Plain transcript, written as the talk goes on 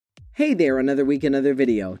Hey there, another week, another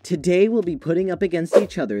video. Today we'll be putting up against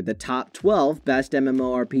each other the top 12 best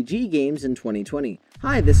MMORPG games in 2020.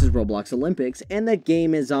 Hi, this is Roblox Olympics, and the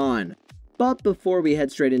game is on. But before we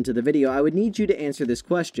head straight into the video, I would need you to answer this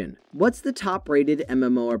question. What's the top rated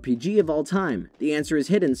MMORPG of all time? The answer is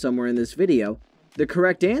hidden somewhere in this video. The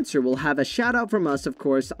correct answer will have a shout out from us, of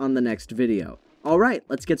course, on the next video. Alright,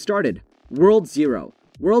 let's get started. World Zero.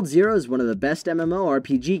 World Zero is one of the best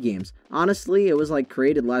MMORPG games. Honestly, it was like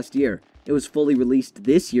created last year. It was fully released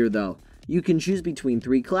this year though. You can choose between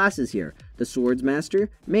 3 classes here, the Swordsmaster,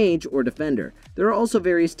 Mage, or Defender. There are also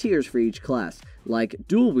various tiers for each class, like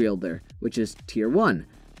Dual Wielder, which is Tier 1,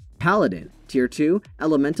 Paladin, Tier 2,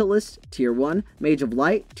 Elementalist, Tier 1, Mage of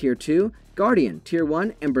Light, Tier 2, Guardian, Tier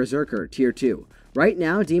 1, and Berserker, Tier 2. Right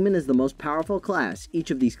now, Demon is the most powerful class.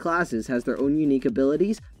 Each of these classes has their own unique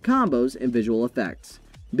abilities, combos, and visual effects.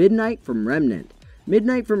 Midnight from Remnant.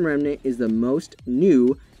 Midnight from Remnant is the most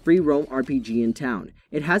new free roam RPG in town.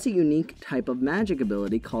 It has a unique type of magic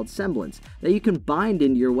ability called Semblance that you can bind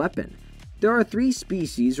into your weapon. There are 3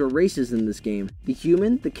 species or races in this game, the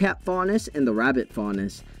human, the cat faunus, and the rabbit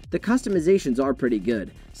faunus. The customizations are pretty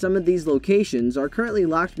good. Some of these locations are currently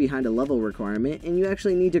locked behind a level requirement, and you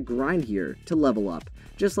actually need to grind here to level up,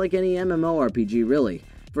 just like any MMORPG really.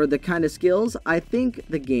 For the kind of skills, I think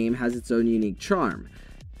the game has its own unique charm.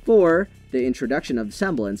 For the introduction of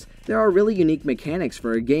Semblance, there are really unique mechanics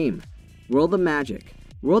for a game. World of Magic.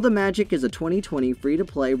 World of Magic is a 2020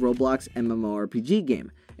 free-to-play Roblox MMORPG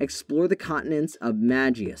game. Explore the continents of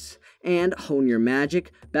Magius, and hone your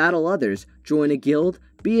magic, battle others, join a guild,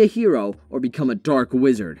 be a hero, or become a dark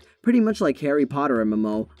wizard. Pretty much like Harry Potter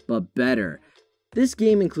MMO, but better. This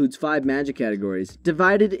game includes 5 magic categories,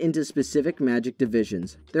 divided into specific magic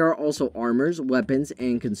divisions. There are also armors, weapons,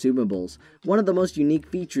 and consumables. One of the most unique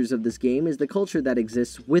features of this game is the culture that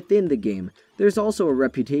exists within the game. There's also a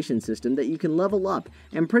reputation system that you can level up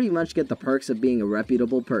and pretty much get the perks of being a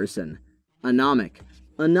reputable person. Anomic.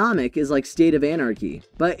 Anomic is like State of Anarchy,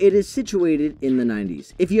 but it is situated in the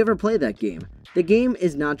 90s. If you ever play that game, the game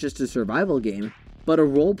is not just a survival game, but a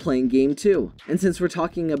role-playing game too. And since we're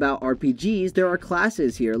talking about RPGs, there are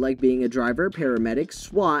classes here like being a driver, paramedic,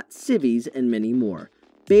 SWAT, civvies, and many more.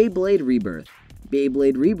 Beyblade Rebirth.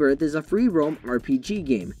 Beyblade Rebirth is a free roam RPG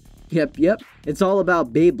game. Yep, it's all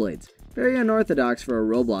about Beyblades. Very unorthodox for a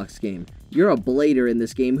Roblox game. You're a blader in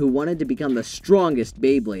this game who wanted to become the strongest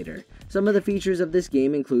Beyblader. Some of the features of this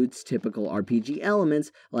game includes typical RPG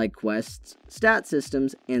elements like quests, stat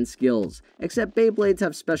systems, and skills, except Beyblades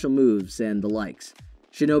have special moves and the likes.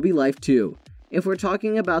 Shinobi Life 2. If we're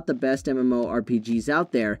talking about the best MMORPGs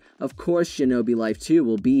out there, of course Shinobi Life 2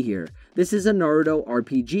 will be here. This is a Naruto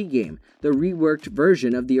RPG game, the reworked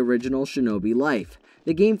version of the original Shinobi Life.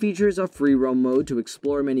 The game features a free roam mode to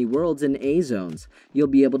explore many worlds and A-zones. You'll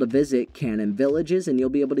be able to visit canon villages, and you'll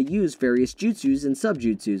be able to use various jutsus and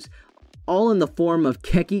subjutsus, all in the form of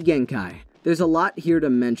Keki Genkai. There's a lot here to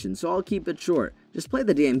mention, so I'll keep it short. Just play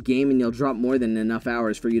the damn game and you'll drop more than enough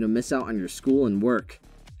hours for you to miss out on your school and work.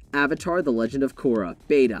 Avatar: The Legend of Korra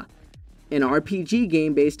Beta. An RPG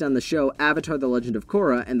game based on the show Avatar: The Legend of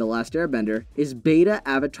Korra and The Last Airbender is Beta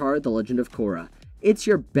Avatar: The Legend of Korra. It's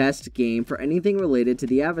your best game for anything related to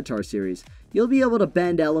the Avatar series. You'll be able to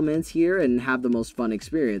bend elements here and have the most fun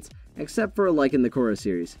experience, except for like in the Korra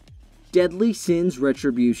series. Deadly Sins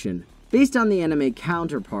Retribution. Based on the anime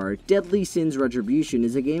counterpart, Deadly Sins Retribution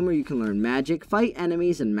is a game where you can learn magic, fight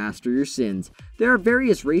enemies, and master your sins. There are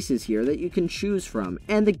various races here that you can choose from,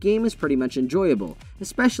 and the game is pretty much enjoyable,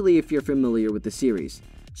 especially if you're familiar with the series.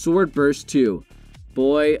 Sword Burst 2.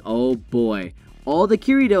 Boy, oh boy. All the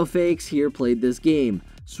Kirito fakes here played this game.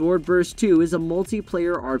 Sword Burst 2 is a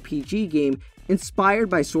multiplayer RPG game inspired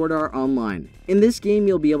by Sword Art Online. In this game,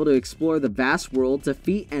 you'll be able to explore the vast world,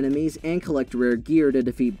 defeat enemies, and collect rare gear to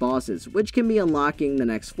defeat bosses, which can be unlocking the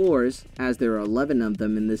next floors, as there are 11 of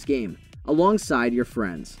them in this game, alongside your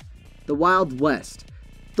friends. The Wild West.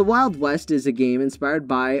 The Wild West is a game inspired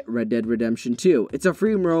by Red Dead Redemption 2. It's a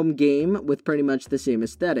free roam game with pretty much the same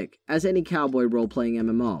aesthetic as any cowboy role-playing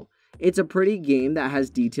MMO. It's a pretty game that has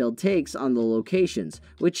detailed takes on the locations,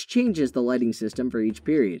 which changes the lighting system for each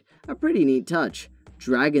period. A pretty neat touch.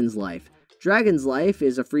 Dragon's Life. Dragon's Life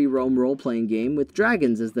is a free roam role-playing game with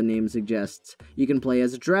dragons, as the name suggests. You can play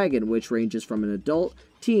as a dragon, which ranges from an adult,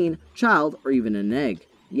 teen, child, or even an egg.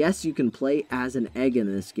 Yes, you can play as an egg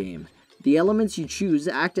in this game. The elements you choose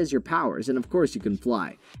act as your powers, and of course you can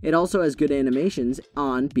fly. It also has good animations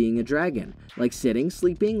on being a dragon, like sitting,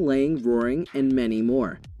 sleeping, laying, roaring, and many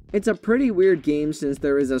more. It's a pretty weird game since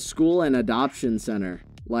there is a school and adoption center.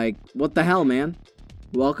 Like, what the hell, man?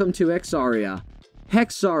 Welcome to Hexaria.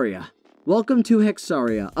 Hexaria. Welcome to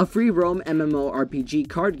Hexaria, a free roam MMORPG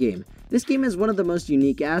card game. This game has one of the most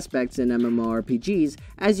unique aspects in MMORPGs,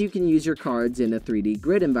 as you can use your cards in a 3D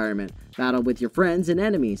grid environment, battle with your friends and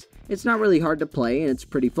enemies. It's not really hard to play and it's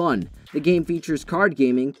pretty fun. The game features card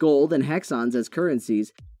gaming, gold, and hexons as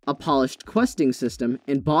currencies, a polished questing system,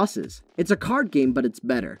 and bosses. It's a card game, but it's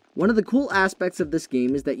better. One of the cool aspects of this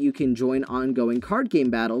game is that you can join ongoing card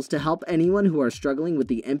game battles to help anyone who are struggling with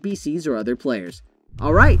the NPCs or other players.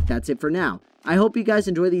 Alright, that's it for now. I hope you guys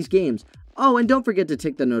enjoy these games. Oh, and don't forget to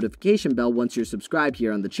tick the notification bell once you're subscribed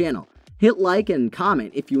here on the channel. Hit like and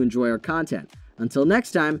comment if you enjoy our content. Until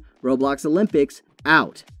next time, Roblox Olympics,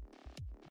 out.